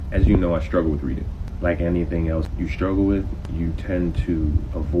As you know, I struggle with reading. Like anything else you struggle with, you tend to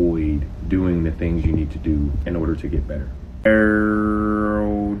avoid doing the things you need to do in order to get better.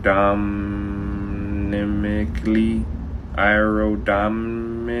 Aerodynamically,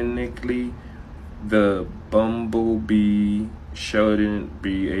 the bumblebee shouldn't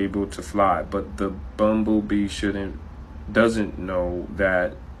be able to fly, but the bumblebee doesn't know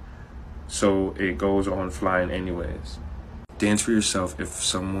that, so it goes on flying anyways. Dance for yourself if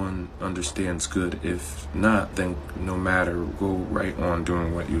someone understands, good. If not, then no matter, go right on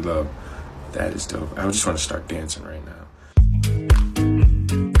doing what you love. That is dope. I just want to start dancing right now.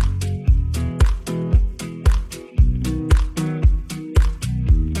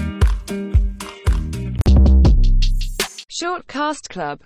 Short Cast Club.